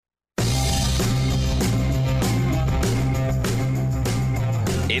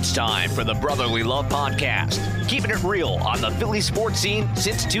It's time for the Brotherly Love Podcast, keeping it real on the Philly sports scene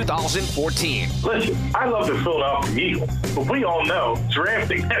since 2014. Listen, I love the Philadelphia Eagles, but we all know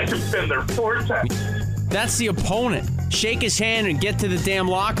drafting hasn't been their forte. That's the opponent. Shake his hand and get to the damn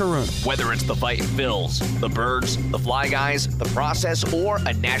locker room. Whether it's the Fightin' Phils, the Birds, the Fly Guys, the Process, or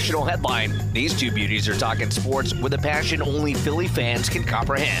a national headline, these two beauties are talking sports with a passion only Philly fans can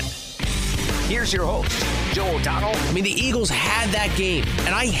comprehend. Here's your host, Joe O'Donnell. I mean, the Eagles had that game,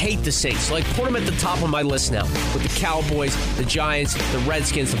 and I hate the Saints. So, put them at the top of my list now. With the Cowboys, the Giants, the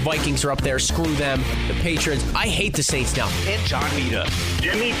Redskins, the Vikings are up there. Screw them. The Patriots. I hate the Saints now. And John Mita.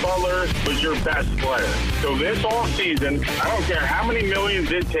 Jimmy Butler was your best player. So this offseason, I don't care how many millions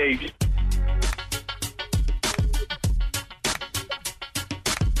it takes.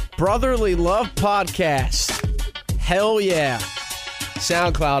 Brotherly Love Podcast. Hell yeah.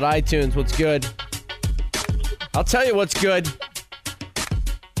 SoundCloud, iTunes, what's good? I'll tell you what's good.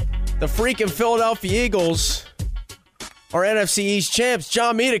 The freaking Philadelphia Eagles are NFC East champs.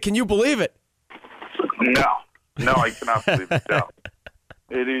 John Mita, can you believe it? No, I cannot believe it. No.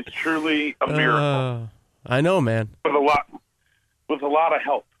 It is truly a miracle. I know, man. With a lot of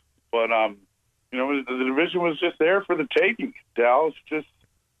help. But, the division was just there for the taking. Dallas just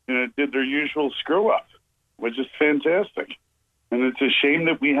did their usual screw-up, which is fantastic. And it's a shame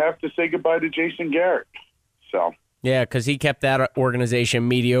that we have to say goodbye to Jason Garrett. So yeah, because he kept that organization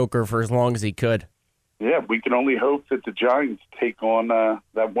mediocre for as long as he could. Yeah, we can only hope that the Giants take on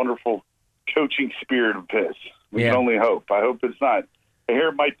that wonderful coaching spirit of his. We can only hope. I hope it's not. I hear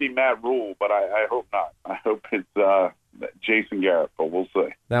it might be Matt Rule, but I hope not. I hope it's Jason Garrett, but we'll see.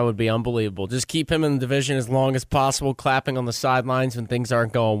 That would be unbelievable. Just keep him in the division as long as possible, clapping on the sidelines when things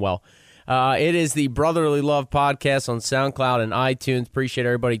aren't going well. It is the Brotherly Love Podcast on SoundCloud and iTunes. Appreciate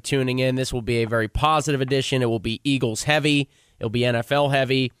everybody tuning in. This will be a very positive edition. It will be Eagles heavy. It'll be NFL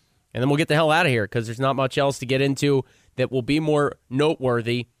heavy. And then we'll get the hell out of here because there's not much else to get into that will be more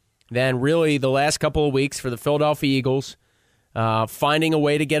noteworthy than really the last couple of weeks for the Philadelphia Eagles, finding a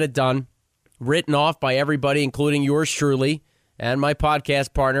way to get it done, written off by everybody, including yours truly and my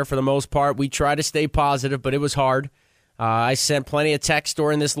podcast partner for the most part. We try to stay positive, but it was hard. I sent plenty of text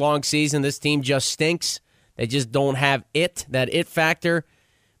during this long season. This team just stinks. They just don't have that it factor,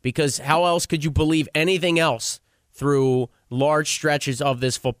 because how else could you believe anything else through large stretches of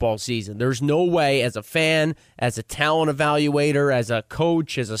this football season? There's no way, as a fan, as a talent evaluator, as a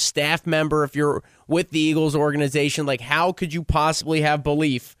coach, as a staff member, if you're with the Eagles organization, how could you possibly have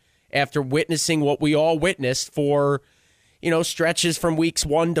belief after witnessing what we all witnessed for, stretches from weeks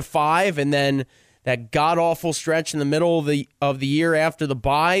 1 to 5, and then that god-awful stretch in the middle of the year after the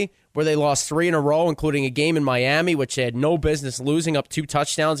bye where they lost 3 in a row, including a game in Miami, which they had no business losing, up 2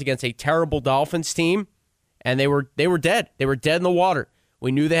 touchdowns against a terrible Dolphins team. And they were dead. They were dead in the water.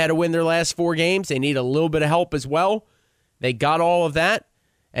 We knew they had to win their last 4 games. They need a little bit of help as well. They got all of that.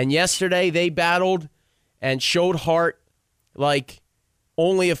 And yesterday they battled and showed heart like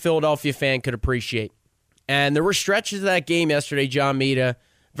only a Philadelphia fan could appreciate. And there were stretches of that game yesterday, John Mita.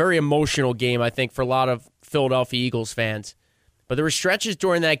 Very emotional game, I think, for a lot of Philadelphia Eagles fans. But there were stretches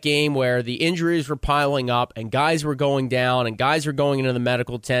during that game where the injuries were piling up and guys were going down and guys were going into the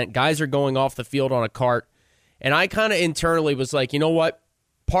medical tent. Guys are going off the field on a cart. And I kind of internally was like, you know what?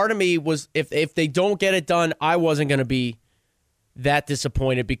 Part of me was, if they don't get it done, I wasn't going to be that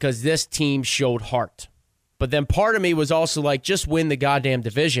disappointed because this team showed heart. But then part of me was also like, just win the goddamn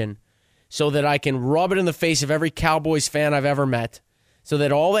division so that I can rub it in the face of every Cowboys fan I've ever met, so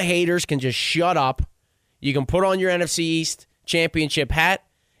that all the haters can just shut up. You can put on your NFC East championship hat,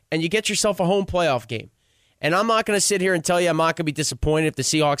 and you get yourself a home playoff game. And I'm not going to sit here and tell you I'm not going to be disappointed if the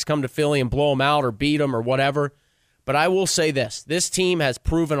Seahawks come to Philly and blow them out or beat them or whatever. But I will say this. This team has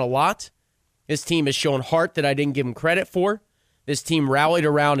proven a lot. This team has shown heart that I didn't give them credit for. This team rallied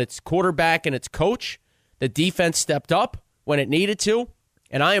around its quarterback and its coach. The defense stepped up when it needed to.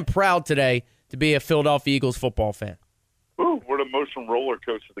 And I am proud today to be a Philadelphia Eagles football fan. Ooh, what an emotional roller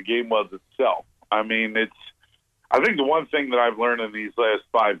coaster the game was itself. I mean, I think the one thing that I've learned in these last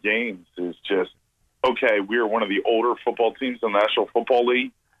 5 games is just, okay, we are one of the older football teams in the National Football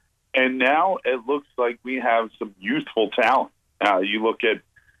League, and now it looks like we have some youthful talent. You look at,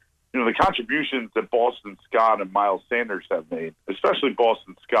 the contributions that Boston Scott and Miles Sanders have made, especially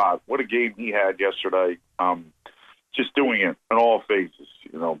Boston Scott. What a game he had yesterday. Just doing it in all phases,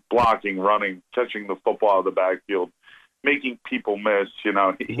 blocking, running, catching the football out of the backfield, making people miss,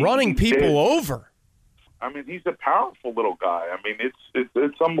 running people over. I mean, he's a powerful little guy. I mean,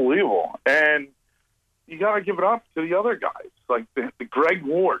 it's unbelievable. And you got to give it up to the other guys, like the Greg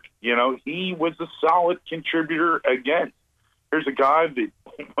Ward. He was a solid contributor again. Here's a guy that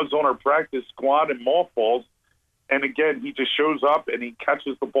was on our practice squad in mothballs. And again, he just shows up and he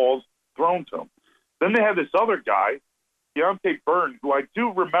catches the balls thrown to him. Then they had this other guy, Deontay Burton, who I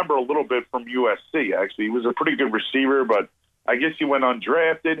do remember a little bit from USC, actually. He was a pretty good receiver, but I guess he went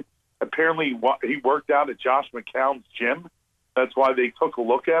undrafted. Apparently, he worked out at Josh McCown's gym. That's why they took a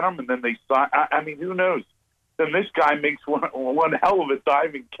look at him, and then they signed. I mean, who knows? Then this guy makes one hell of a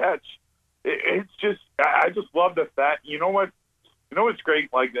diving catch. It's just, I just love the fact. You know what? You know what's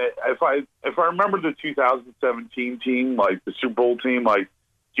great? Like, if I remember the 2017 team, like the Super Bowl team, like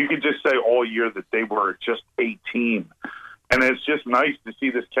you could just say all year that they were just a team, and it's just nice to see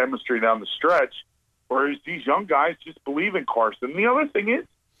this chemistry down the stretch. Whereas these young guys just believe in Carson. The other thing is,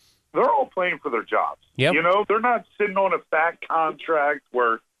 they're all playing for their jobs. Yep. You know, they're not sitting on a fat contract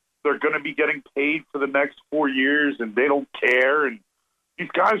where they're going to be getting paid for the next 4 years and they don't care. And these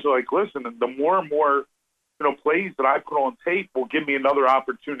guys are like, listen, the more and more, plays that I put on tape will give me another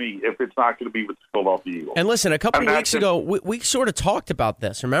opportunity if it's not going to be with the Philadelphia Eagles. And listen, a couple of weeks ago, we sort of talked about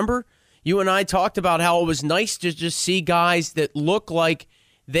this. Remember? You and I talked about how it was nice to just see guys that look like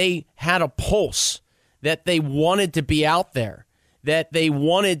they had a pulse, that they wanted to be out there, that they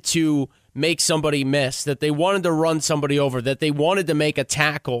wanted to make somebody miss, that they wanted to run somebody over, that they wanted to make a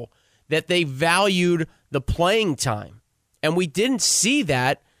tackle, that they valued the playing time. And we didn't see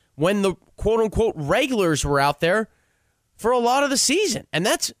that when the quote-unquote regulars were out there for a lot of the season. And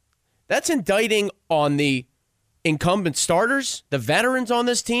that's indicting on the incumbent starters, the veterans on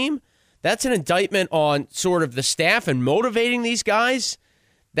this team. That's an indictment on sort of the staff and motivating these guys.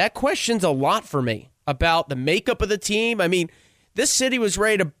 That questions a lot for me about the makeup of the team. I mean, this city was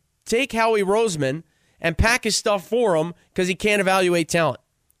ready to take Howie Roseman and pack his stuff for him because he can't evaluate talent.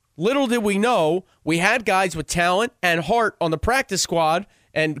 Little did we know, we had guys with talent and heart on the practice squad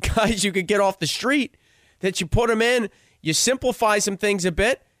and guys you could get off the street that you put them in, you simplify some things a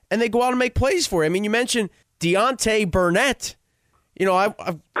bit, and they go out and make plays for you. I mean, you mentioned Deontay Burnett. You know,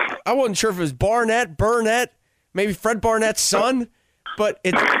 I wasn't sure if it was Burnett, maybe Fred Barnett's son, but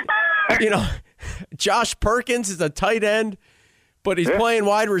it's, Josh Perkins is a tight end, but he's playing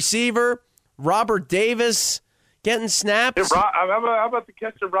wide receiver. Robert Davis getting snaps. How about the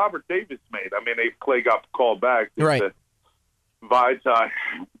catch that Robert Davis made? I mean, Clay got called back. Right. Vaitai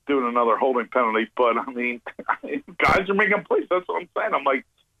doing another holding penalty, but I mean, guys are making plays. That's what I'm saying. I'm like,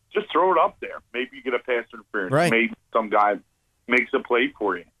 just throw it up there. Maybe you get a pass interference. Right. Maybe some guy makes a play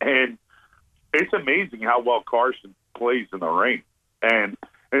for you. And it's amazing how well Carson plays in the rain. And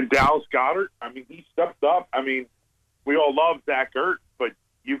Dallas Goedert, I mean, he stepped up. I mean, we all love Zach Ertz, but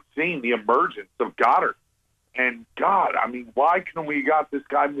you've seen the emergence of Goddard. And God, I mean, why couldn't we got this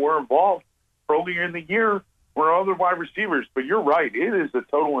guy more involved earlier in the year? We're other wide receivers, but you're right. It is a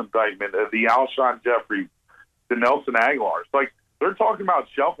total indictment of the Alshon Jeffrey, the Nelson Aguilars. Like, they're talking about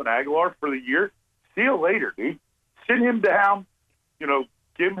shelving Aguilar for the year. See you later, dude. Sit him down, give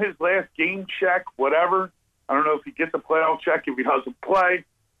him his last game check, whatever. I don't know if he gets a playoff check if he doesn't play,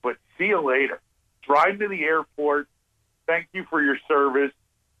 but see you later. Drive to the airport. Thank you for your service.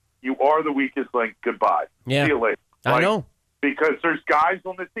 You are the weakest link. Goodbye. Yeah. See you later. I know. Because there's guys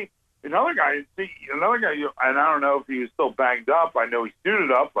on the team. Another guy, and I don't know if he was still banged up. I know he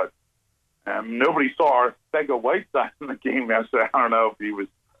suited up, but nobody saw Arcega-Whiteside in the game yesterday. I don't know if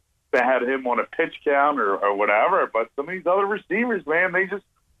they had him on a pitch count or whatever, but some of these other receivers, man,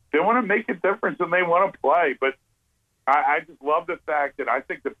 they want to make a difference and they want to play. But I just love the fact that I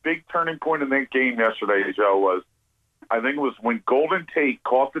think the big turning point in that game yesterday, Joe, was when Golden Tate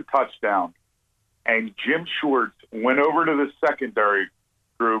caught the touchdown and Jim Schwartz went over to the secondary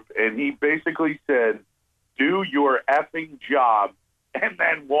group and he basically said, do your effing job, and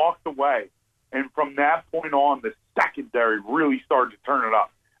then walked away. And from that point on, the secondary really started to turn it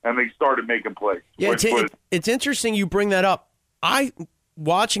up, and they started making plays. Yeah, it's interesting you bring that up.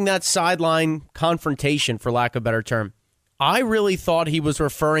 Watching that sideline confrontation, for lack of a better term, I really thought he was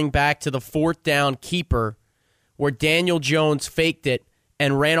referring back to the fourth down keeper where Daniel Jones faked it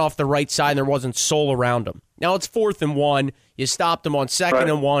and ran off the right side and there wasn't soul around him. Now it's 4th and 1. You stopped them on 2nd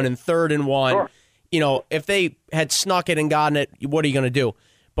and 1 and 3rd and 1. Sure. If they had snuck it and gotten it, what are you going to do?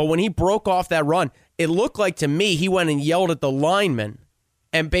 But when he broke off that run, it looked like to me he went and yelled at the lineman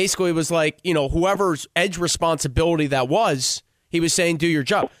and basically was like, whoever's edge responsibility that was, he was saying, do your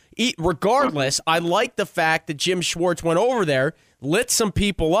job. Regardless, I like the fact that Jim Schwartz went over there, lit some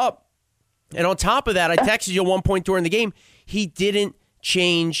people up. And on top of that, I texted you at one point during the game, he didn't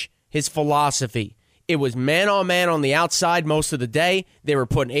change his philosophy. It was man-on-man on the outside most of the day. They were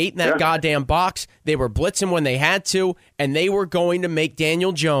putting 8 in that goddamn box. They were blitzing when they had to, and they were going to make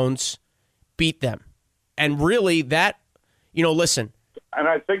Daniel Jones beat them. And really, that, listen, And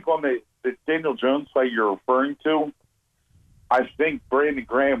I think on the Daniel Jones play you're referring to, I think Brandon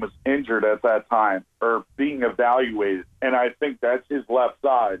Graham was injured at that time or being evaluated. And I think that's his left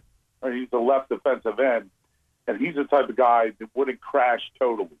side. Or he's a left defensive end. And he's the type of guy that wouldn't crash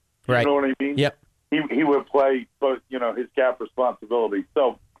totally. You Right. know what I mean? Yep. He would play, but, his gap responsibility.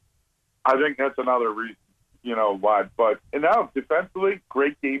 So I think that's another reason, why. But, and now defensively,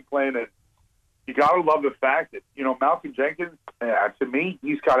 great game plan. And you got to love the fact that, Malcolm Jenkins, to me,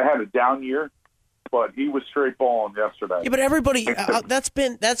 he's kind of had a down year, but he was straight balling yesterday. Yeah, but everybody, that's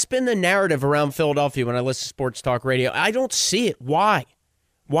been the narrative around Philadelphia when I listen to sports talk radio. I don't see it. Why?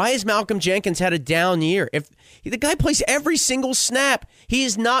 Why has Malcolm Jenkins had a down year? If the guy plays every single snap, he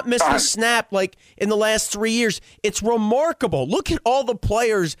has not missed a snap like in the last 3 years. It's remarkable. Look at all the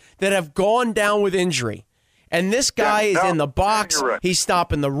players that have gone down with injury. And this guy is in the box. Right. He's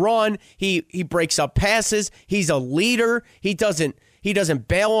stopping the run. He breaks up passes. He's a leader. He doesn't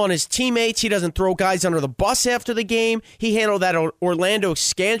bail on his teammates. He doesn't throw guys under the bus after the game. He handled that Orlando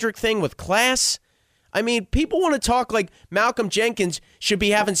Scandrick thing with class. I mean, people want to talk like Malcolm Jenkins should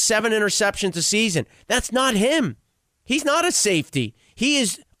be having 7 interceptions a season. That's not him. He's not a safety. He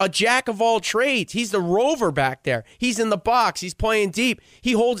is a jack of all trades. He's the rover back there. He's in the box. He's playing deep.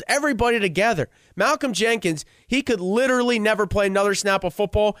 He holds everybody together. Malcolm Jenkins, he could literally never play another snap of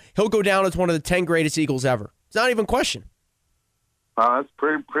football. He'll go down as one of the 10 greatest Eagles ever. It's not even a question. That's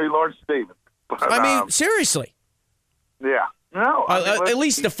a pretty large statement. But, I mean, seriously. Yeah. No. At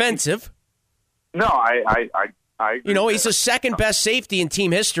least defensive. No, I agree. He's the second best safety in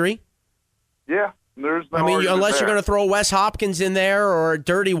team history. Yeah. There's no unless you're going to throw Wes Hopkins in there or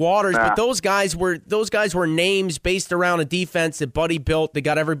Dirty Waters, but those guys were names based around a defense that Buddy built that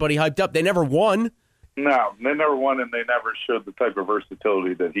got everybody hyped up. They never won. No, they never won, and they never showed the type of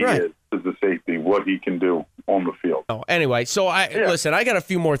versatility that he is as a safety, what he can do on the field. Oh, anyway, so listen, I got a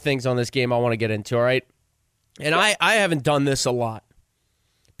few more things on this game I want to get into, all right? And I haven't done this a lot,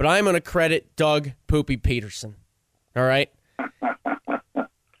 but I'm going to credit Doug Poopy Peterson, all right?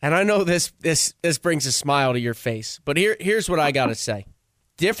 And I know this brings a smile to your face, but here's what I got to say.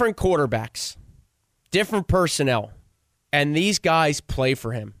 Different quarterbacks, different personnel, and these guys play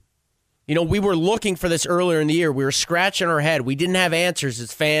for him. We were looking for this earlier in the year. We were scratching our head. We didn't have answers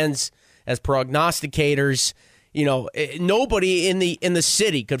as fans, as prognosticators. Nobody in the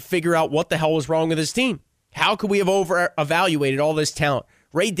city could figure out what the hell was wrong with his team. How could we have over-evaluated all this talent?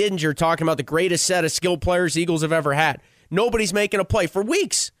 Ray Didinger talking about the greatest set of skilled players the Eagles have ever had. Nobody's making a play. For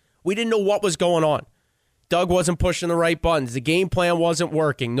weeks, we didn't know what was going on. Doug wasn't pushing the right buttons. The game plan wasn't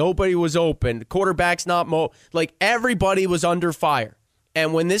working. Nobody was open. The quarterback's not everybody was under fire.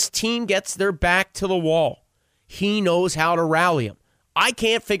 And when this team gets their back to the wall, he knows how to rally them. I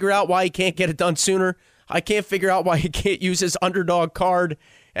can't figure out why he can't get it done sooner. I can't figure out why he can't use his underdog card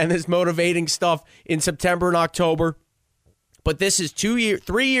and his motivating stuff in September and October. But this is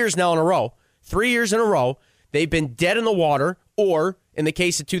 3 years now in a row. 3 years in a row. They've been dead in the water, or in the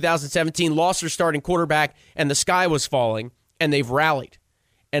case of 2017, lost their starting quarterback and the sky was falling, and they've rallied.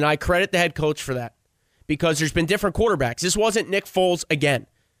 And I credit the head coach for that because there's been different quarterbacks. This wasn't Nick Foles again.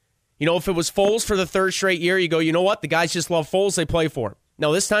 If it was Foles for the third straight year, you go, you know what? The guys just love Foles. They play for him.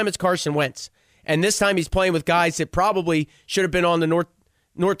 No, this time it's Carson Wentz. And this time he's playing with guys that probably should have been on the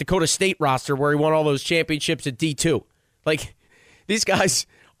North Dakota State roster where he won all those championships at D2. These guys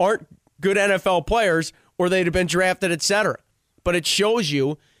aren't good NFL players or they'd have been drafted, etc. But it shows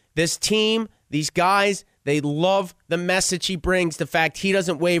you this team, these guys, they love the message he brings, the fact he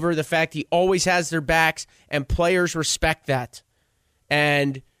doesn't waver, the fact he always has their backs, and players respect that.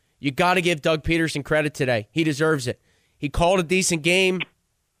 And you got to give Doug Peterson credit today. He deserves it. He called a decent game,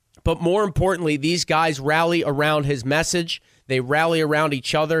 but more importantly, these guys rally around his message. They rally around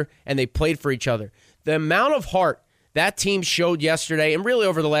each other, and they played for each other. The amount of heart that team showed yesterday, and really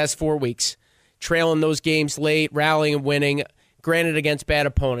over the last 4 weeks, trailing those games late, rallying and winning, granted against bad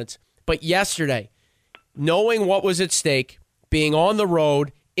opponents. But yesterday, knowing what was at stake, being on the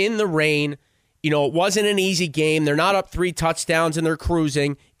road, in the rain, it wasn't an easy game. They're not up 3 touchdowns and they're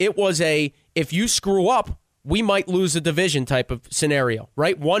cruising. It was if you screw up, we might lose the division type of scenario,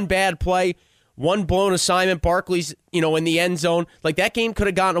 right? One bad play, one blown assignment, Barkley's, in the end zone. That game could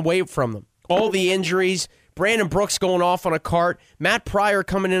have gotten away from them. All the injuries, Brandon Brooks going off on a cart, Matt Pryor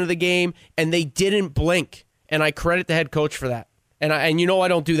coming into the game, and they didn't blink. And I credit the head coach for that. And I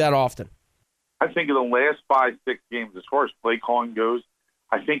don't do that often. I think in the last 5-6 games, as far as play calling goes,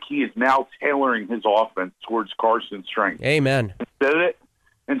 I think he is now tailoring his offense towards Carson's strength. Amen.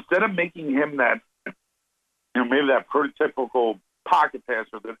 Instead of making him that, maybe that prototypical pocket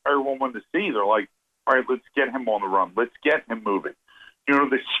passer that everyone wanted to see, they're like, all right, let's get him on the run. Let's get him moving.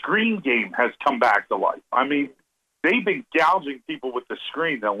 The screen game has come back to life. I mean, they've been gouging people with the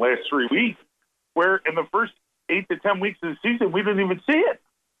screen the last 3 weeks, where in the first 8 to 10 weeks of the season, we didn't even see it.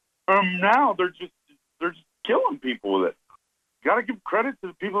 Now they're just killing people with it. Got to give credit to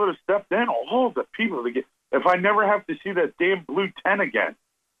the people that have stepped in. All the people that get. If I never have to see that damn blue 10 again,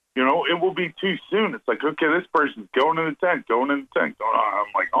 it will be too soon. It's like, okay, this person's going in the tent, going in the tent.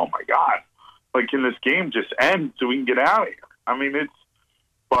 I'm like, oh my God. Like, can this game just end so we can get out of here? I mean,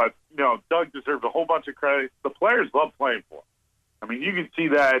 but Doug deserves a whole bunch of credit. The players love playing for him. I mean, you can see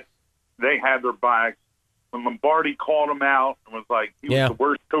that they had their backs. When Lombardi called him out and was like, he was the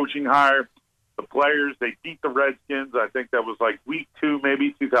worst coaching hire. The players, they beat the Redskins. I think that was like week 2,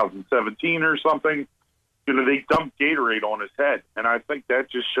 maybe 2017 or something. They dumped Gatorade on his head. And I think that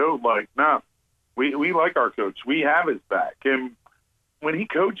just showed we like our coach. We have his back. And when he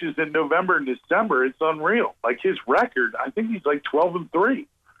coaches in November and December, it's unreal. Like his record, I think he's like 12-3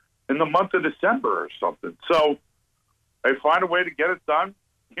 in the month of December or something. So they find a way to get it done.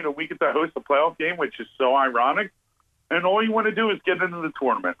 We get to host a playoff game, which is so ironic. And all you want to do is get into the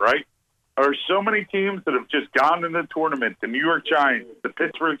tournament, right? There are so many teams that have just gone into the tournament. The New York Giants, the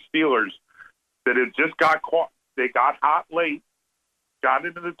Pittsburgh Steelers, that have just got caught. They got hot late, got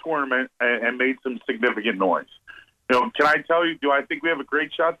into the tournament, and made some significant noise. Can I tell you, do I think we have a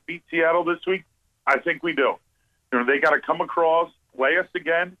great shot to beat Seattle this week? I think we do. They got to come across, play us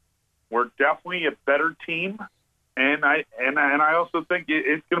again. We're definitely a better team. And I also think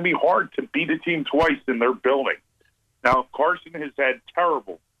it's going to be hard to beat a team twice in their building. Now, Carson has had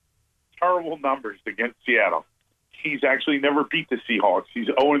terrible numbers against Seattle. He's actually never beat the Seahawks. He's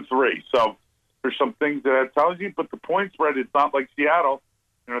 0-3. So there's some things that tells you, but the point spread, it's not like Seattle.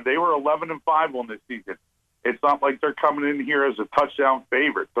 They were 11-5 on this season. It's not like they're coming in here as a touchdown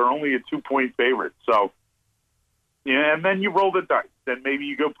favorite. They're only a 2-point favorite. So, and then you roll the dice. Then maybe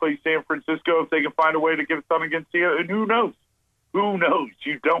you go play San Francisco if they can find a way to get it done against Seattle. And who knows? Who knows?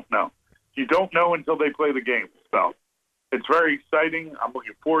 You don't know. You don't know until they play the game. So it's very exciting. I'm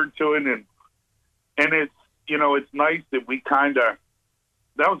looking forward to it. And it's, it's nice that we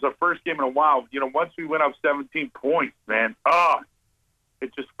that was the first game in a while. Once we went up 17 points, man,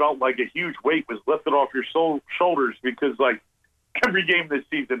 it just felt like a huge weight was lifted off your shoulders because, every game this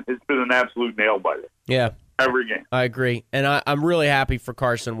season has been an absolute nail-biter. Yeah. Every game. I agree. And I'm really happy for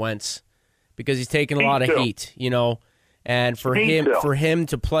Carson Wentz because he's taken a lot of heat, and for him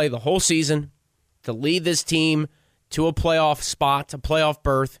to play the whole season, to lead this team to a playoff spot, a playoff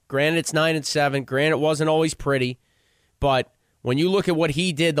berth. Granted, it's 9-7. Granted, it wasn't always pretty. But when you look at what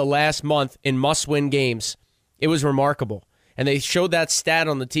he did the last month in must-win games, it was remarkable. And they showed that stat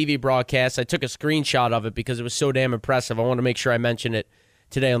on the TV broadcast. I took a screenshot of it because it was so damn impressive. I want to make sure I mention it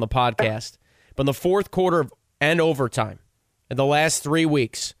today on the podcast. But in the fourth quarter and overtime, in the last 3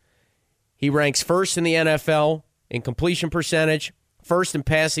 weeks, he ranks first in the NFL in completion percentage, first in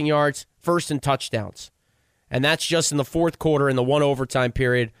passing yards, first in touchdowns. And that's just in the fourth quarter in the one overtime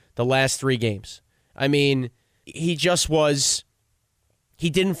period, the last 3 games. I mean, he didn't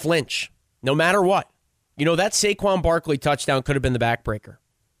flinch, no matter what. That Saquon Barkley touchdown could have been the backbreaker.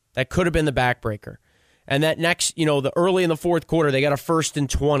 That could have been the backbreaker. And that next, the early in the fourth quarter, they got a 1st and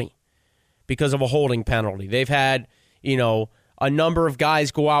 20 because of a holding penalty. They've had, a number of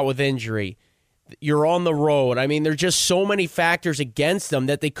guys go out with injury. You're on the road. I mean, there's just so many factors against them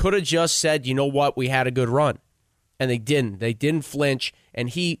that they could have just said, you know what, we had a good run. And they didn't. They didn't flinch, and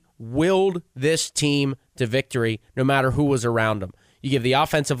he willed this team to victory no matter who was around him. You give the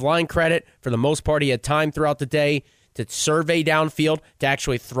offensive line credit. For the most part, he had time throughout the day to survey downfield, to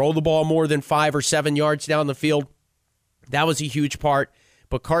actually throw the ball more than 5 or 7 yards down the field. That was a huge part.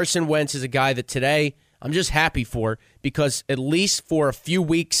 But Carson Wentz is a guy that today I'm just happy for because at least for a few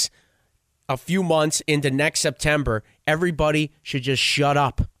weeks, a few months into next September, everybody should just shut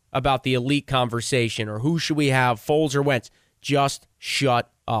up about the elite conversation or who should we have, Foles or Wentz. Just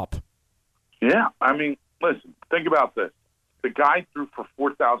shut up. Yeah, I mean, listen, think about this. The guy threw for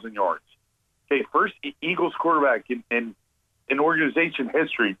 4,000 yards. Okay, first Eagles quarterback in organization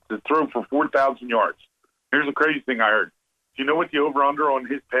history to throw for 4,000 yards. Here's the crazy thing I heard. Do you know what the over-under on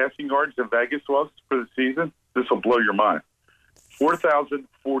his passing yards in Vegas was for the season? This will blow your mind.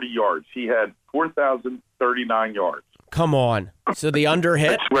 4,040 yards. He had 4,039 yards. Come on. So the under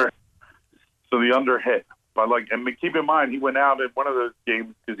hit? I swear. So the under hit. But and keep in mind, he went out in one of those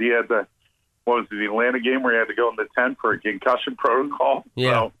games because he had the Atlanta game where he had to go in the tent for a concussion protocol.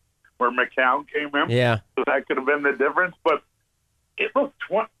 Yeah. So, where McCown came in. Yeah. So that could have been the difference. But it looked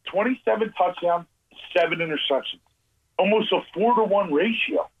 27 touchdowns, 7 interceptions. Almost a 4-to-1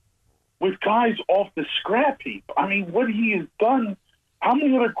 ratio with guys off the scrap heap. I mean, what he has done How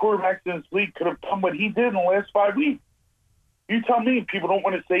many other quarterbacks in this league could have done what he did in the last 5 weeks? You tell me people don't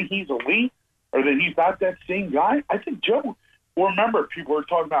want to say he's elite or that he's not that same guy. I think Joe, well, remember, people were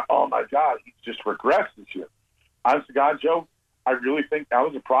talking about, oh, my God, he's just regressed this year. Honest to God, Joe, I really think that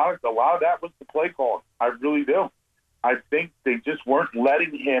was a product. A lot of that was the play calling. I really do. I think they just weren't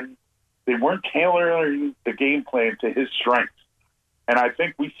letting him, they weren't tailoring the game plan to his strengths. And I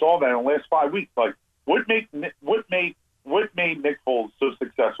think we saw that in the last 5 weeks. Like, what made Nick Foles so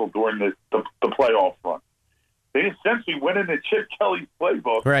successful during the playoff run? They essentially went into Chip Kelly's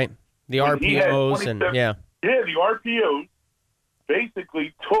playbook. Right. The RPOs and, yeah. Yeah, the RPOs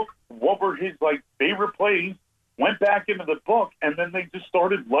basically took what were his, favorite plays, went back into the book, and then they just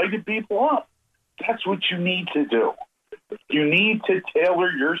started lighting people up. That's what you need to do. You need to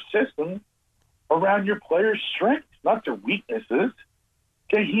tailor your system around your players' strengths, not their weaknesses.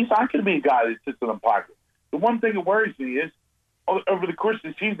 Okay, he's not going to be a guy that sits in the pocket. The one thing that worries me is, over the course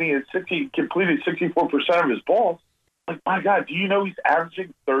of the season, he completed 64% of his balls. Like, my God, do you know he's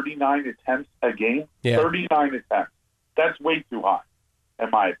averaging 39 attempts a game? Yeah. 39 attempts. That's way too high,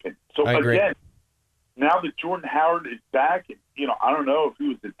 in my opinion. So, again, now that Jordan Howard is back, I don't know if he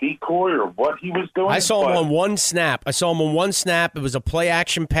was a decoy or what he was doing. I saw him on one snap. It was a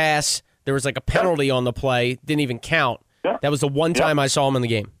play-action pass. There was a penalty on the play. Didn't even count. Yeah. That was the one time I saw him in the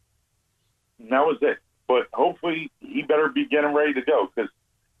game. And that was it. But hopefully he better be getting ready to go because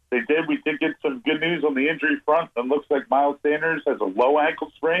we did get some good news on the injury front. It looks like Miles Sanders has a low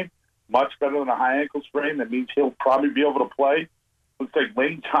ankle sprain, much better than a high ankle sprain. That means he'll probably be able to play. Looks like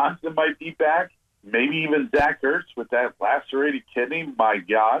Lane Johnson might be back. Maybe even Zach Ertz with that lacerated kidney. My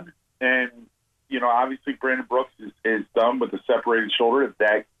God. And, obviously Brandon Brooks is done with the separated shoulder.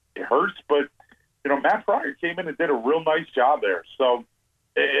 That hurts. But, Matt Pryor came in and did a real nice job there. So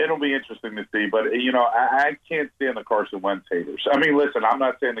it'll be interesting to see. But, I can't stand the Carson Wentz haters. I mean, listen, I'm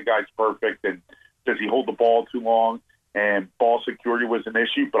not saying the guy's perfect and does he hold the ball too long and ball security was an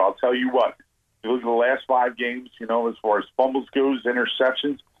issue. But I'll tell you what, you look at the last 5 games, as far as fumbles goes,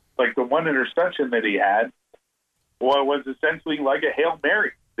 interceptions, like the one interception that he had was essentially like a Hail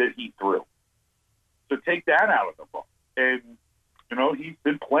Mary that he threw. So take that out of the book. And, he's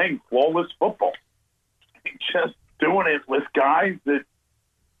been playing flawless football. He's just doing it with guys that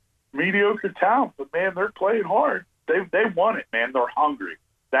mediocre talent, but, man, they're playing hard. They want it, man. They're hungry.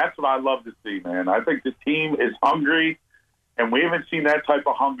 That's what I love to see, man. I think the team is hungry, and we haven't seen that type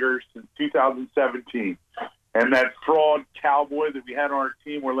of hunger since 2017. And that fraud cowboy that we had on our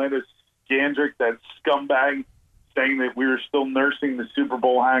team, Orlando Scandrick, that scumbag, saying that we were still nursing the Super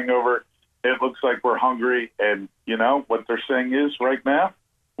Bowl hangover. It looks like we're hungry. And, what they're saying is right now,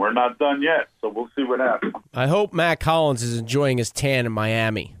 we're not done yet. So we'll see what happens. I hope Matt Collins is enjoying his tan in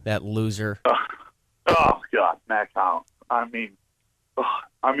Miami, that loser. Oh God, Matt Collins. I mean,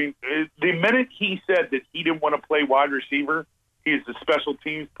 the minute he said that he didn't want to play wide receiver, he's a special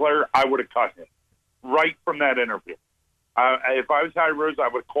teams player, I would have cut him right from that interview. If I was Harry Rose, I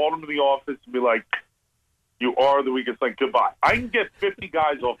would have called him to the office and be like, you are the weakest link. Goodbye. I can get 50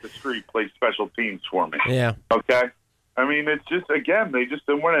 guys off the street play special teams for me. Yeah. Okay? I mean, it's just, again, they just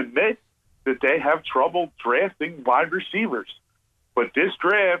don't want to admit that they have trouble drafting wide receivers. But this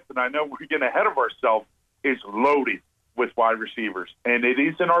draft, and I know we're getting ahead of ourselves, is loaded with wide receivers. And it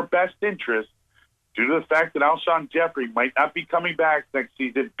is in our best interest, due to the fact that Alshon Jeffrey might not be coming back next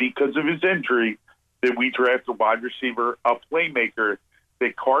season because of his injury, that we draft a wide receiver, a playmaker,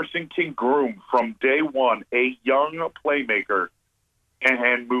 that Carson can groom from day one, a young playmaker,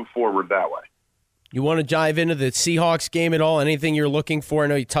 and move forward that way. You want to dive into the Seahawks game at all? Anything you're looking for? I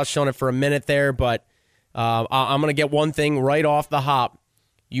know you touched on it for a minute there, but I'm going to get one thing right off the hop.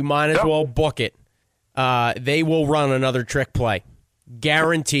 You might as well book it. They will run another trick play.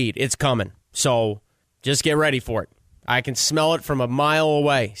 Guaranteed. It's coming. So just get ready for it. I can smell it from a mile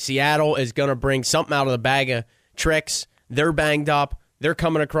away. Seattle is going to bring something out of the bag of tricks. They're banged up. They're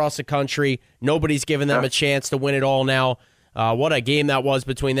coming across the country. Nobody's giving them a chance to win it all now. What a game that was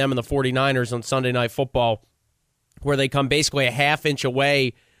between them and the 49ers on Sunday Night Football, where they come basically a half inch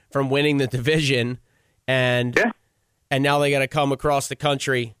away from winning the division, and now they got to come across the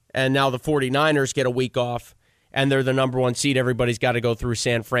country, and now the 49ers get a week off, and they're the number 1 seed. Everybody's got to go through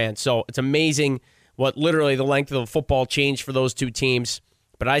San Fran. So it's amazing what literally the length of the football changed for those two teams.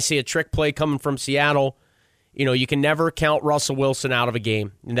 But I see a trick play coming from Seattle. You can never count Russell Wilson out of a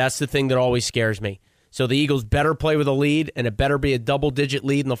game, and that's the thing that always scares me. So the Eagles better play with a lead, and it better be a double-digit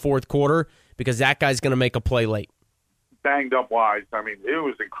lead in the fourth quarter because that guy's going to make a play late. Banged up wise, I mean, it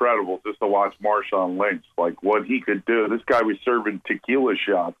was incredible just to watch Marshawn Lynch, like what he could do. This guy was serving tequila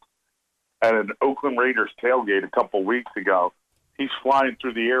shots at an Oakland Raiders tailgate a couple weeks ago. he's flying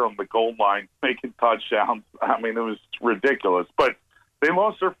through the air on the goal line, making touchdowns. I mean, it was ridiculous. But they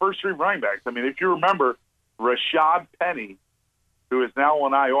lost their first 3 running backs. I mean, if you remember, Rashad Penny, who is now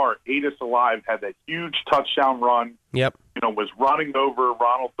on IR, ate us alive, had that huge touchdown run. Yep. Was running over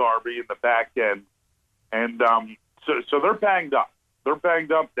Ronald Darby in the back end. And so they're banged up.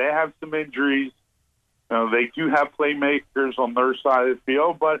 They have some injuries. They do have playmakers on their side of the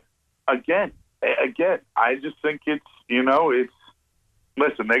field. But, again, I just think it's,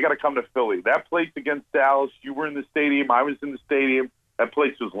 listen, they got to come to Philly. That place against Dallas, you were in the stadium, I was in the stadium. That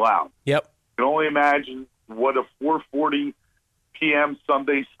place was loud. Yep. You can only imagine what a 4:40 p.m.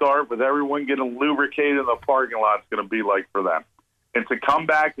 Sunday start with everyone getting lubricated in the parking lot is going to be like for them. And to come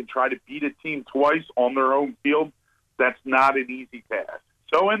back and try to beat a team twice on their own field, that's not an easy task.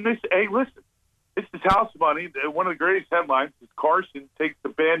 So in this, hey, listen, this is house money. One of the greatest headlines is Carson takes the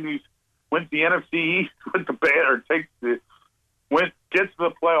bad news, wins the NFC East with the bad, or gets to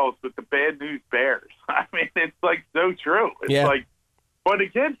the playoffs with the bad news Bears. I mean, it's like so true. It's like, but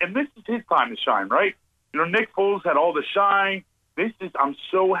again, and this is his time to shine, right? Nick Foles had all the shine. I'm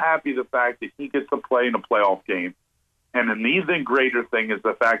so happy the fact that he gets to play in a playoff game. And an even greater thing is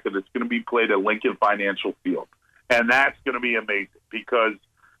the fact that it's going to be played at Lincoln Financial Field. And that's going to be amazing because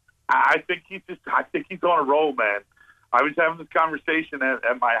I think he's on a roll, man. I was having this conversation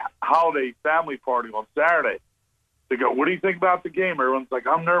at my holiday family party on Saturday. They go, what do you think about the game? Everyone's like,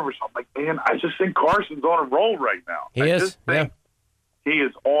 I'm nervous. I'm like, man, I just think Carson's on a roll right now. He is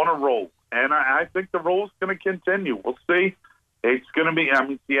on a roll. And I think the roll's going to continue. We'll see. It's going to be. I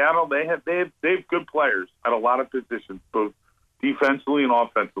mean, Seattle. They have good players at a lot of positions, both defensively and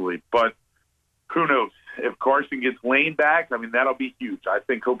offensively. But who knows if Carson gets Lane back? I mean, that'll be huge. I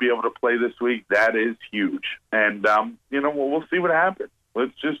think he'll be able to play this week. That is huge. And we'll see what happens.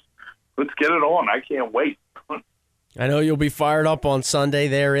 Let's get it on. I can't wait. I know you'll be fired up on Sunday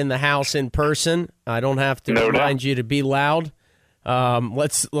there in the house in person. I don't have to remind you to be loud.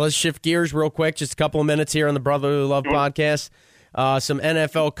 Let's shift gears real quick. Just a couple of minutes here on the Brotherly Love podcast. Some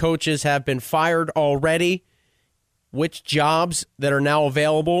NFL coaches have been fired already. Which jobs that are now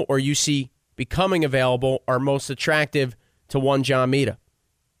available or you see becoming available are most attractive to one John Mita?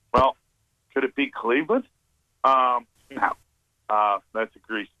 Well, could it be Cleveland? No. That's a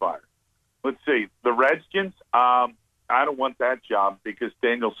grease fire. Let's see. The Redskins, I don't want that job because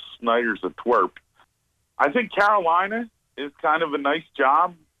Daniel Snyder's a twerp. I think Carolina is kind of a nice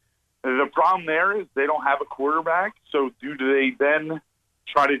job. The problem there is they don't have a quarterback, so do they then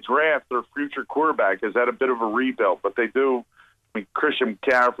try to draft their future quarterback? Is that a bit of a rebuild? But they do. I mean, Christian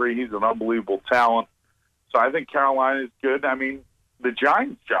McCaffrey, he's an unbelievable talent. So I think Carolina is good. I mean, the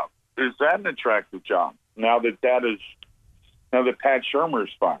Giants job, is that an attractive job now that Pat Shurmur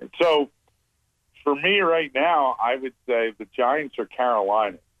is fired? So for me right now, I would say the Giants or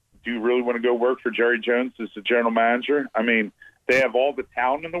Carolina. Do you really want to go work for Jerry Jones as the general manager? I mean, they have all the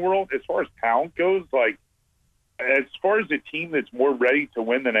talent in the world. As far as talent goes, as far as a team that's more ready to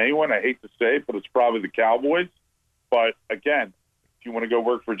win than anyone, I hate to say it, but it's probably the Cowboys. But, again, if you want to go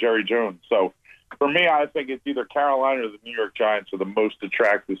work for Jerry Jones. So, for me, I think it's either Carolina or the New York Giants are the most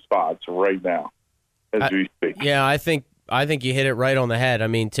attractive spots right now as we speak. Yeah, I think you hit it right on the head. I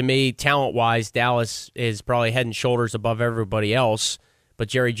mean, to me, talent-wise, Dallas is probably head and shoulders above everybody else. But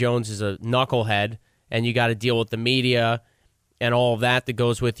Jerry Jones is a knucklehead, and you got to deal with the media and all of that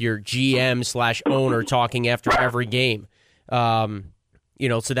goes with your GM/owner talking after every game. So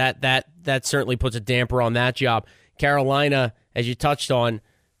that certainly puts a damper on that job. Carolina, as you touched on,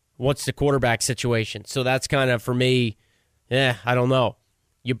 what's the quarterback situation? So that's kind of, for me, I don't know.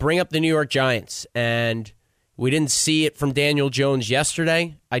 You bring up the New York Giants, and we didn't see it from Daniel Jones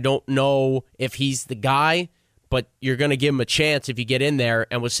yesterday. I don't know if he's the guy, but you're going to give him a chance if you get in there.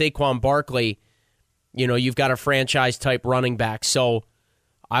 And with Saquon Barkley, you've got a franchise-type running back. So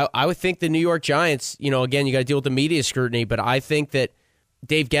I would think the New York Giants, again, you got to deal with the media scrutiny, but I think that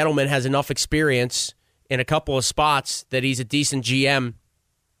Dave Gettleman has enough experience in a couple of spots that he's a decent GM.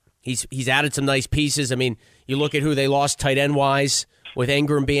 He's added some nice pieces. I mean, you look at who they lost tight end-wise with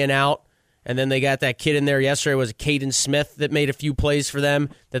Ingram being out, and then they got that kid in there yesterday, was Caden Smith, that made a few plays for them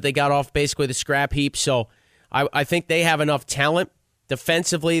that they got off basically the scrap heap. So I think they have enough talent.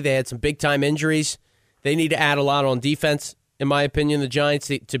 Defensively, they had some big-time injuries. They need to add a lot on defense, in my opinion, the Giants,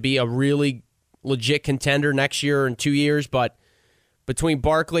 to be a really legit contender next year and 2 years. But between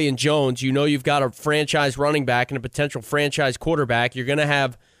Barkley and Jones, you've got a franchise running back and a potential franchise quarterback. You're going to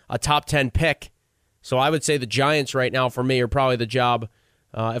have a top 10 pick. So I would say the Giants right now, for me, are probably the job.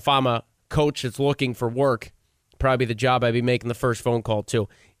 If I'm a coach that's looking for work, probably the job I'd be making the first phone call to.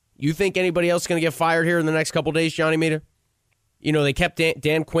 You think anybody else is going to get fired here in the next couple of days, Johnny Mita? they kept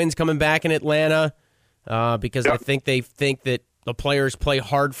Dan Quinn's coming back in Atlanta because I think they think that the players play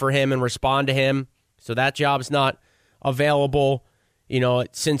hard for him and respond to him. So that job's not available.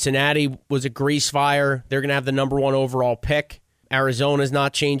 Cincinnati was a grease fire. They're going to have the number 1 overall pick. Arizona's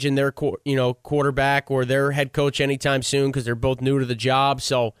not changing their quarterback or their head coach anytime soon because they're both new to the job.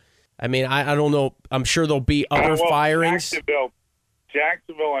 So, I mean, I don't know. I'm sure there'll be other firings.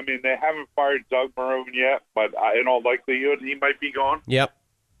 Jacksonville, I mean, they haven't fired Doug Marrone yet, but in all likelihood, he might be gone. Yep.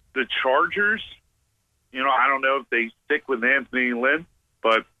 The Chargers, I don't know if they stick with Anthony Lynn,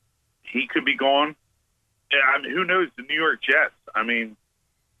 but he could be gone. I mean, who knows? The New York Jets. I mean,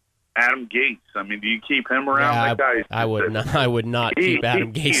 Adam Gates. I mean, do you keep him around? Yeah, that guy. I would not keep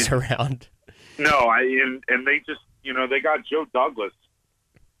Adam Gates around. No, and they just, they got Joe Douglas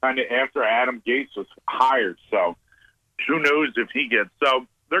kind of after Adam Gates was hired. So who knows if he gets. So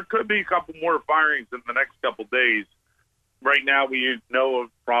there could be a couple more firings in the next couple days. Right now, we know of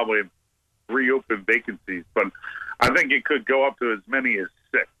probably 3 open vacancies, but I think it could go up to as many as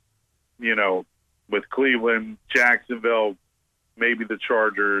 6. With Cleveland, Jacksonville, maybe the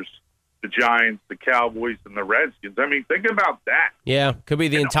Chargers, the Giants, the Cowboys, and the Redskins. I mean, think about that. Yeah, could be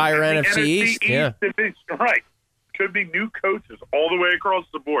the entire NFC East. Yeah, right. Could be new coaches all the way across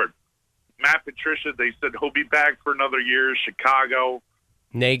the board. Matt Patricia, they said he'll be back for another year. Chicago.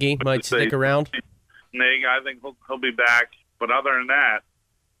 Nagy might stick around. Nagy, I think he'll be back. But other than that,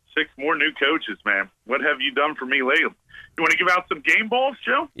 6 more new coaches, man. What have you done for me lately? You want to give out some game balls,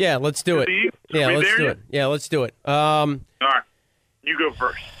 Joe? Yeah, let's do it. Let's do it. Yeah, let's do it. All right. You go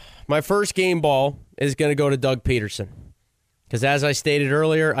first. My first game ball is going to go to Doug Peterson. Because as I stated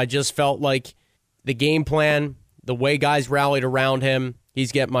earlier, I just felt like the game plan, the way guys rallied around him,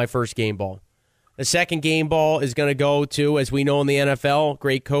 he's getting my first game ball. The second game ball is going to go to, as we know in the NFL,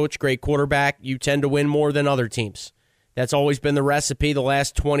 great coach, great quarterback. You tend to win more than other teams. That's always been the recipe the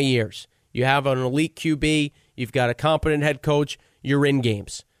last 20 years. You have an elite QB, you've got a competent head coach, you're in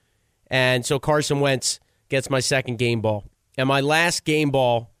games. And so Carson Wentz gets my second game ball. And my last game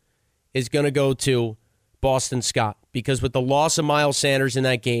ball is going to go to Boston Scott, because with the loss of Miles Sanders in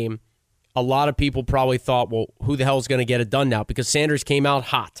that game, a lot of people probably thought, well, who the hell is going to get it done now? Because Sanders came out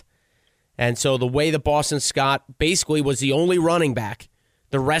hot. And so the way that Boston Scott basically was the only running back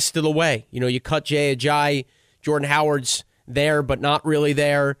the rest of the way. You cut Jay Ajayi, Jordan Howard's there, but not really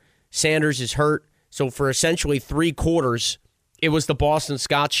there. Sanders is hurt. So for essentially 3 quarters, it was the Boston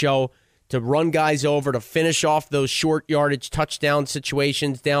Scott show to run guys over, to finish off those short yardage touchdown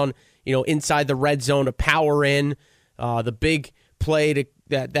situations down, inside the red zone, to power in. The big play, to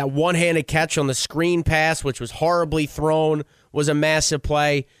that one-handed catch on the screen pass, which was horribly thrown, was a massive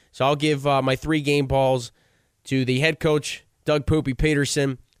play. So I'll give my 3 game balls to the head coach, Doug Poopy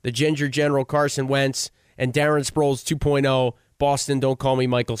Peterson, the Ginger General Carson Wentz, and Darren Sproles 2.0, Boston, don't call me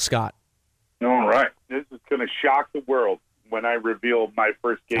Michael Scott. All right. This is going to shock the world when I reveal my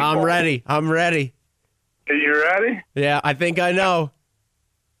first game ball. I'm ready. Are you ready? Yeah, I think I know.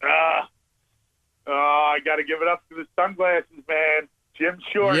 I got to give it up to the sunglasses, man. Jim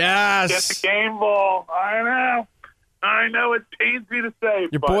Short. Yes. Get the game ball. I know it pains me to say.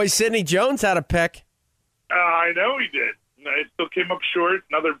 Your boy Sidney Jones had a pick. I know he did. I still came up short.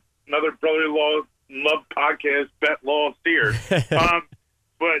 Another brother-in-law love podcast, Bet Law Sears.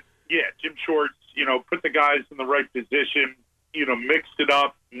 But yeah, Jim Shorts, put the guys in the right position, mixed it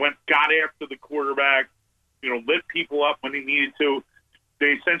up, got after the quarterback, lit people up when he needed to.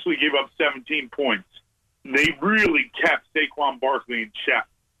 They essentially gave up 17 points. They really kept Saquon Barkley in check,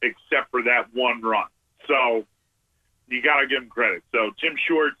 except for that one run. So you got to give him credit. So Jim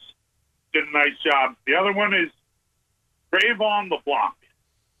Shorts did a nice job. The other one is Trayvon LeBlanc.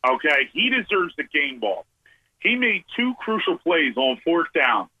 Okay, he deserves the game ball. He made 2 crucial plays on 4th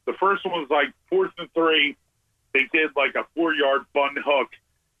down. The first one was like 4th and 3. They did like a 4-yard bun hook.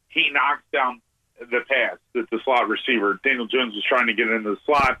 He knocks down the pass that the slot receiver, Daniel Jones, was trying to get into the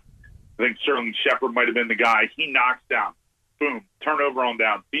slot. I think Sterling Shepard might have been the guy. He knocks down. Boom, turnover on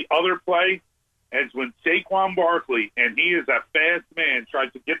down. The other play is when Saquon Barkley, and he is a fast man,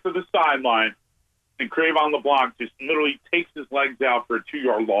 tries to get to the sideline, and Trayvon LeBlanc just literally takes his legs out for a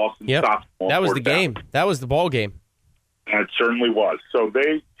 2-yard loss and stops him. That was the game. That was the ball game. It certainly was. So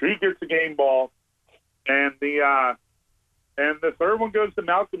he gets the game ball, and the third one goes to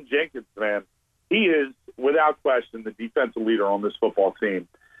Malcolm Jenkins, man. He is, without question, the defensive leader on this football team.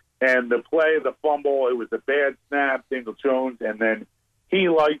 And the play, the fumble, it was a bad snap, Daniel Jones, and then he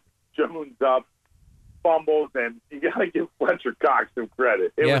lights Jones up, fumbles, and you got to give Fletcher Cox some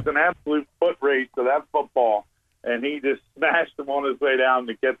credit. It was an absolute foot race to that football, and he just smashed him on his way down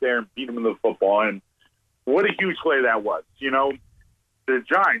to get there and beat him in the football. And what a huge play that was. The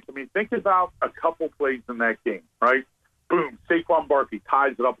Giants, think about a couple plays in that game, right? Boom, Saquon Barkley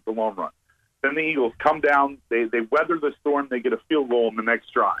ties it up with the long run. Then the Eagles come down, they weather the storm, they get a field goal in the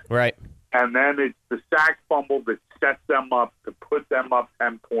next drive. Right. And then it's the sack fumble that sets them up to put them up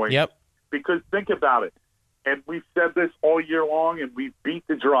 10 points. Yep. Because think about it, and we've said this all year long, and we've beat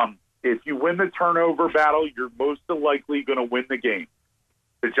the drum. If you win the turnover battle, you're most likely going to win the game.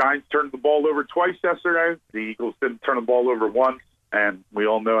 The Giants turned the ball over twice yesterday. The Eagles didn't turn the ball over once, and we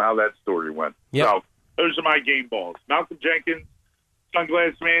all know how that story went. Yep. So those are my game balls. Malcolm Jenkins,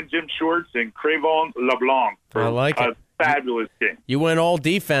 Sunglass Man, Jim Shorts, and Crevon LeBlanc. I like it. Fabulous game. You went all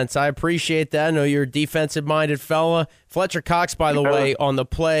defense. I appreciate that. I know you're a defensive-minded fella. Fletcher Cox, by the way, on the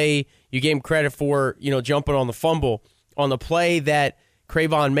play, you gave him credit for, jumping on the fumble. On the play that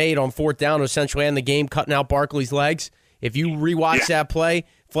Crevon made on fourth down to essentially end the game, cutting out Barkley's legs. If you rewatch that play,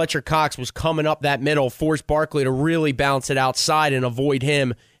 Fletcher Cox was coming up that middle, forced Barkley to really bounce it outside and avoid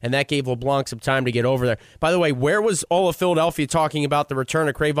him, and that gave LeBlanc some time to get over there. By the way, where was all of Philadelphia talking about the return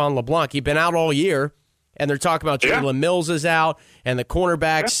of Crevon LeBlanc? He'd been out all year, and they're talking about Jalen Mills is out, and the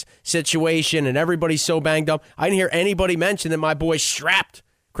cornerbacks situation, and everybody's so banged up. I didn't hear anybody mention that my boy strapped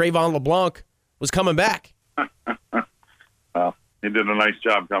Crevon LeBlanc was coming back. Well, he did a nice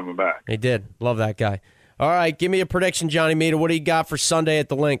job coming back. He did. Love that guy. All right, give me a prediction, Johnny Mita. What do you got for Sunday at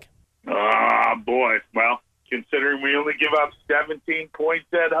the Link? Oh, boy. Well, considering we only give up 17 points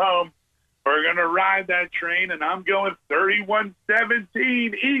at home, we're going to ride that train, and I'm going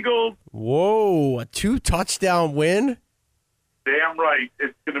 31-17 Eagles. Whoa, a 2-touchdown win? Damn right.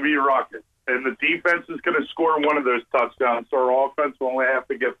 It's going to be a ruckus. And the defense is going to score one of those touchdowns, so our offense will only have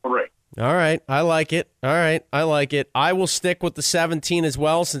to get 3. All right, I like it. All right, I like it. I will stick with the 17 as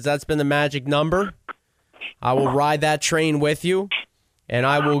well, since that's been the magic number. I will ride that train with you, and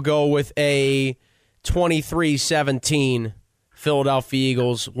I will go with a 23-17 Philadelphia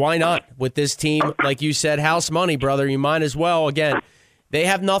Eagles. Why not? With this team, like you said, house money, brother. You might as well. Again, they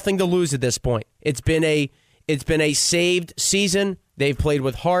have nothing to lose at this point. It's been a saved season. They've played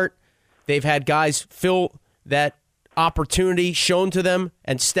with heart. They've had guys fill that opportunity shown to them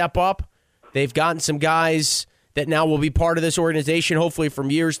and step up. They've gotten some guys that now will be part of this organization, hopefully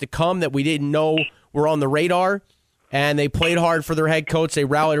from years to come, that we didn't know were on the radar, and they played hard for their head coach. They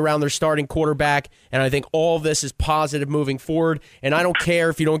rallied around their starting quarterback, and I think all of this is positive moving forward. And I don't care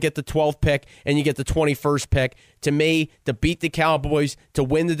if you don't get the 12th pick and you get the 21st pick. To me, to beat the Cowboys, to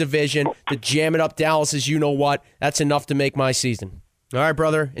win the division, to jam it up Dallas is you-know-what, that's enough to make my season. All right,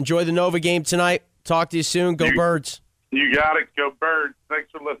 brother. Enjoy the Nova game tonight. Talk to you soon. Go Birds. You got it. Go Birds.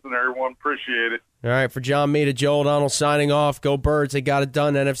 Thanks for listening, everyone. Appreciate it. All right, for John Mita, Joe O'Donnell signing off. Go Birds. They got it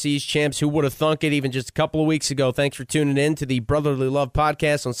done. NFC's champs. Who would have thunk it even just a couple of weeks ago? Thanks for tuning in to the Brotherly Love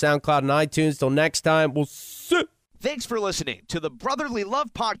podcast on SoundCloud and iTunes. Till next time, we'll see. Thanks for listening to the Brotherly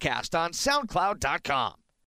Love podcast on SoundCloud.com.